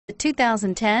The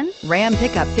 2010 Ram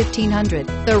Pickup 1500.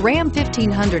 The Ram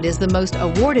 1500 is the most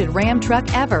awarded Ram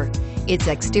truck ever. Its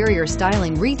exterior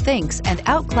styling rethinks and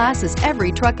outclasses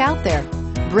every truck out there.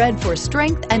 Bred for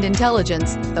strength and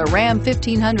intelligence, the Ram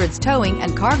 1500's towing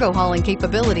and cargo hauling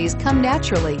capabilities come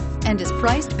naturally and is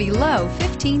priced below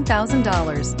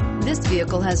 $15,000. This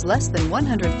vehicle has less than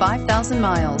 105,000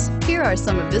 miles. Here are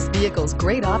some of this vehicle's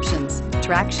great options: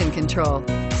 traction control,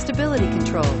 stability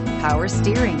control, power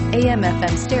steering,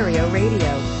 AM/FM stereo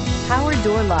radio, power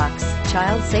door locks,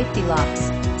 child safety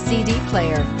locks, CD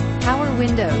player, power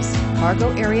windows, cargo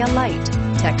area light,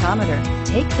 tachometer.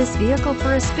 Take this vehicle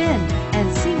for a spin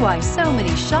and see why so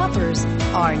many shoppers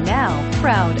are now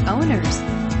proud owners.